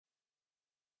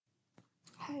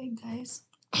Hi guys.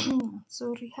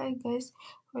 Hi guys,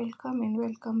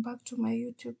 welcome back to my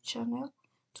YouTube channel.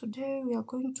 Today we are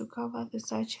going to cover the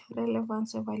search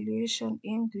relevance evaluation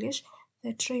English,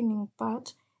 the training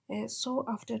part. So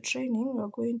after training we are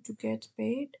going to get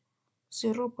paid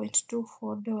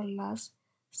 $0.24.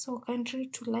 So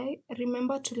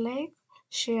remember to like,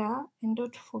 share, and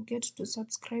don't forget to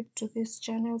subscribe to this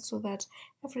channel so that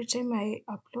every time I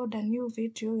upload a new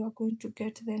video you are going to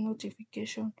get the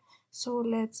notification. So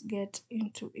let's get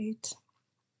into it.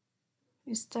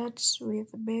 We start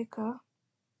with Baker.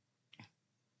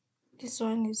 This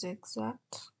one is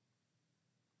exact.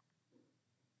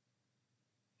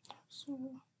 So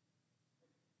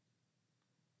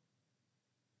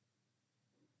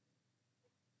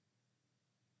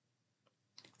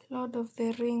Lord of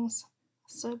the Rings,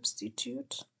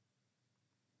 substitute.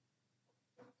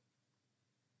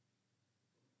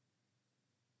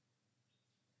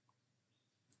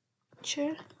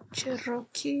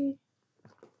 Cherokee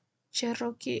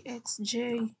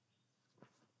XJ.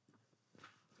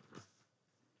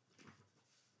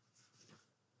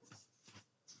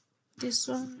 This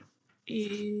one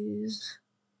is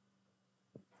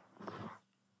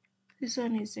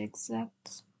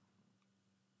exact.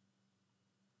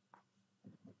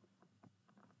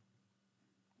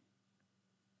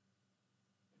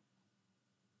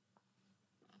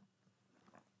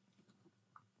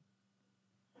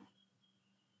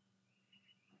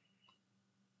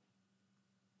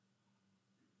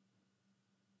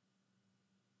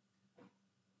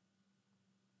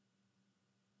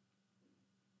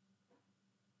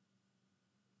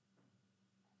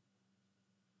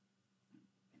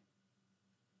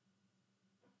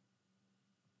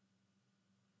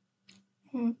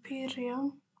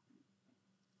 Imperium.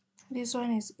 This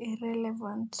one is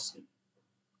irrelevant.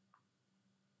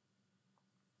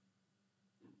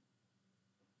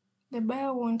 The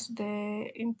buyer wants the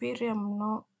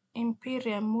Imperium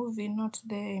movie, not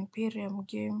the Imperium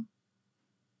game.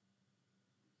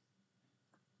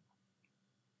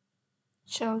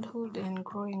 Childhood and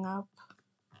growing up.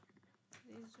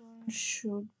 This one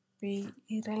should be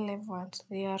irrelevant.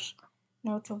 They are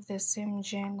not of the same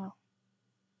genre.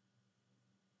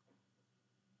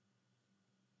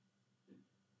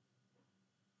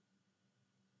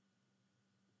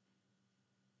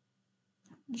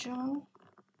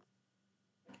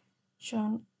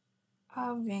 John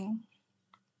Irving.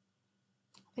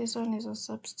 This one is a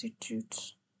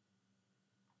substitute.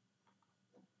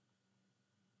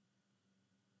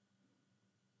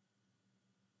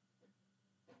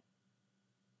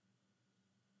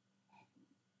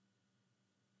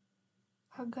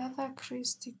 Agatha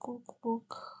Christie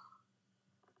cookbook.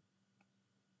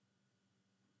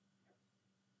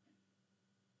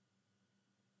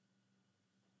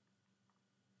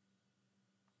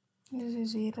 This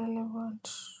is irrelevant.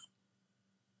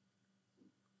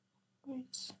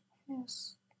 Wait,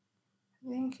 yes, I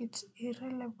think it's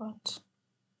irrelevant.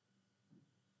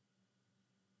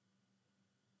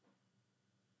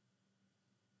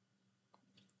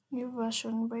 New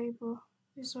Version Bible.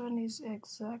 This one is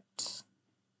exact.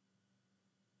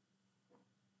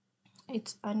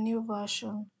 It's a new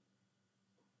version.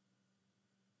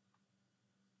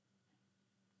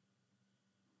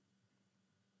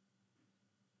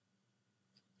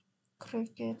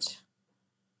 Cricket.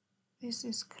 This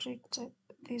is cricket.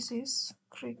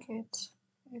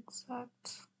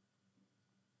 Exact.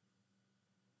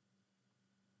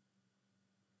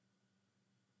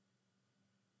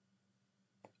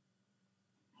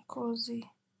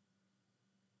 Cozy.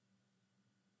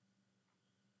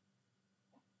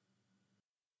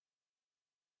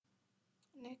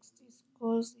 Next is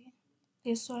cozy.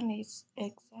 This one is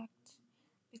exact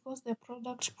because the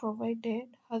product provided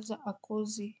has a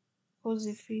cozy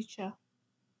feature.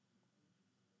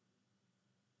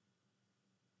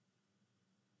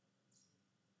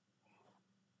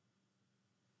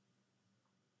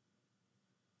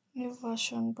 New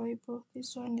Version Bible.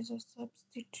 This one is a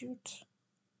substitute.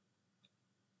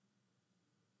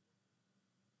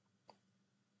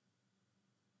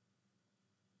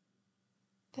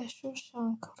 The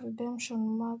Shawshank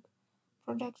Redemption mug.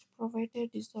 Product provided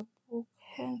is a book,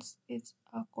 hence it's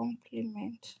a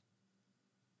complement.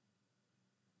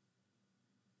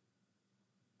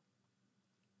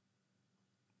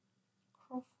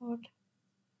 Crawford.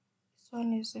 This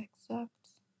one is exact.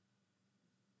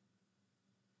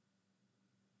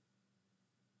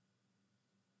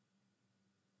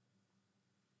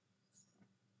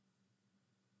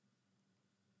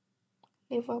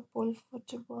 Liverpool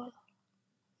Football.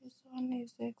 This one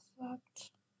is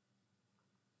exact.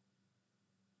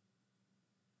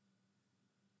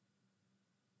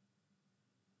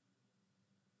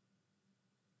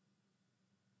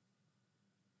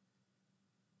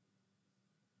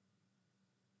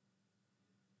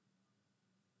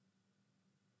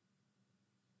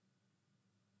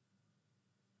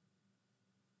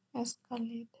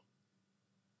 Escalade.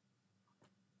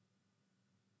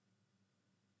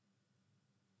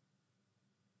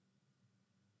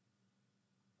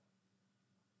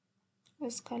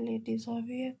 Escalade is a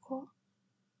vehicle.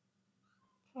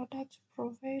 Product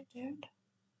provided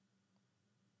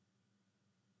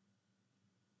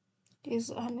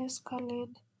is an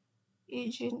Escalade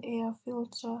engine air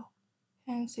filter,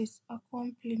 hence it's a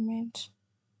complement.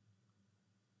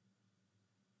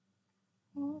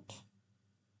 What?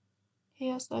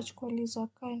 Here such call is a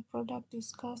kind product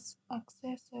discuss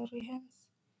accessory, hence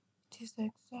it is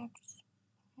exact.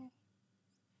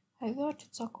 I thought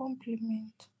it's a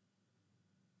compliment.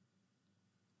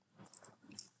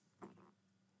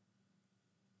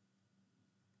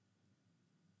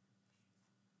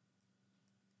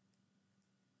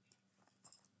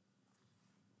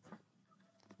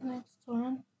 Next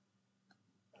one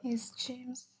is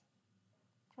James.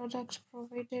 Product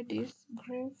provided is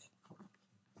grave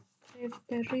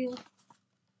peril.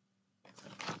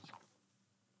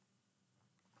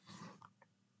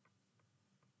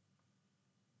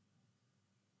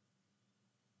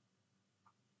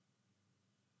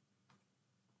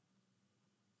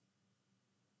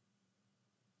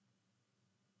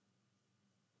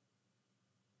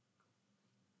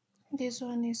 This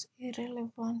one is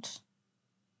irrelevant.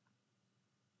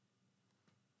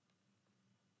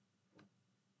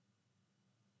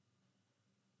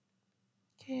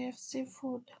 KFC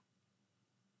food.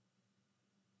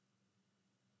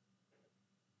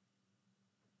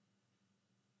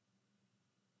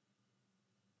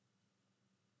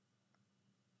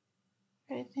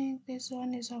 I think this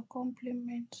one is a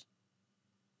compliment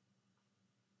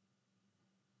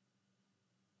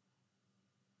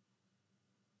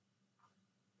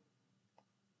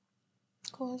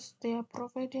because they are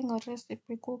providing a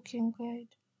recipe cooking guide.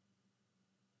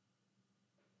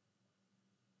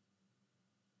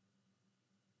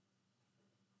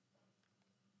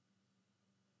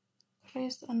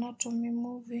 Grey's Anatomy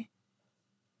movie.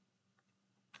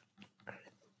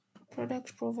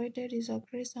 Product provided is a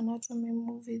Grey's Anatomy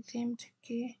movie themed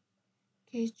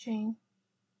keychain.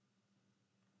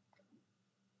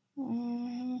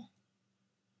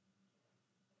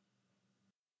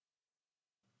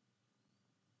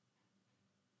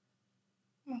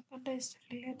 Makada is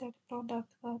related product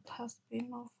that has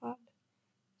been offered.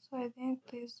 So I think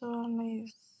this one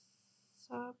is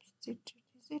substitute.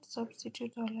 Is it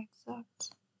substitute or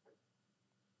exact?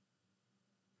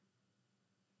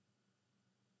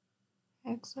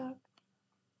 Exact.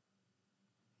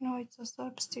 No, it's a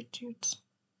substitute.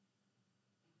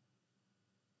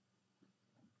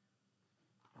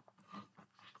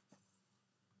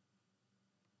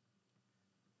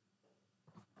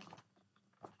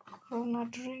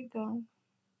 Ronald Reagan.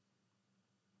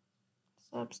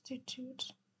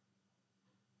 Substitute.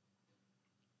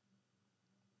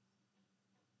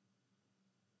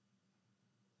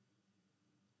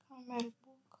 Camel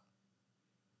book.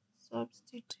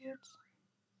 Substitute.